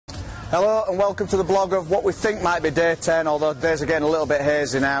Hello and welcome to the blog of what we think might be day 10, although days are getting a little bit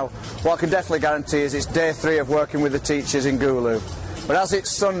hazy now. What I can definitely guarantee is it's day 3 of working with the teachers in Gulu. But as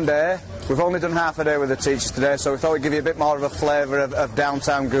it's Sunday, we've only done half a day with the teachers today, so we thought we'd give you a bit more of a flavour of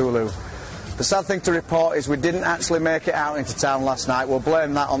downtown Gulu. The sad thing to report is we didn't actually make it out into town last night. We'll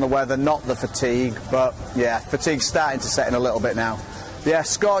blame that on the weather, not the fatigue, but yeah, fatigue's starting to set in a little bit now. Yeah,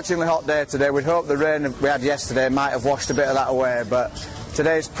 scorchingly hot day today. We'd hoped the rain we had yesterday might have washed a bit of that away, but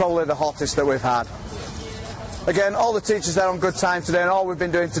today's probably the hottest that we've had. Again, all the teachers are on good time today, and all we've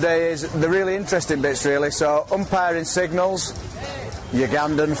been doing today is the really interesting bits, really. So, umpiring signals,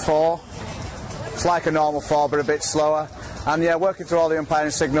 Ugandan 4. It's like a normal 4, but a bit slower. And yeah, working through all the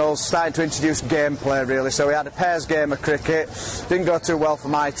umpiring signals, starting to introduce gameplay, really. So we had a pairs game of cricket. Didn't go too well for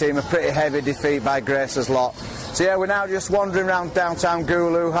my team, a pretty heavy defeat by Grace's lot. So yeah, we're now just wandering around downtown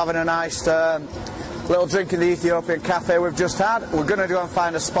Gulu, having a nice little drink in the Ethiopian cafe we've just had. We're going to go and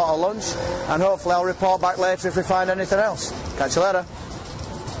find a spot of lunch, and hopefully I'll report back later if we find anything else. Catch you later.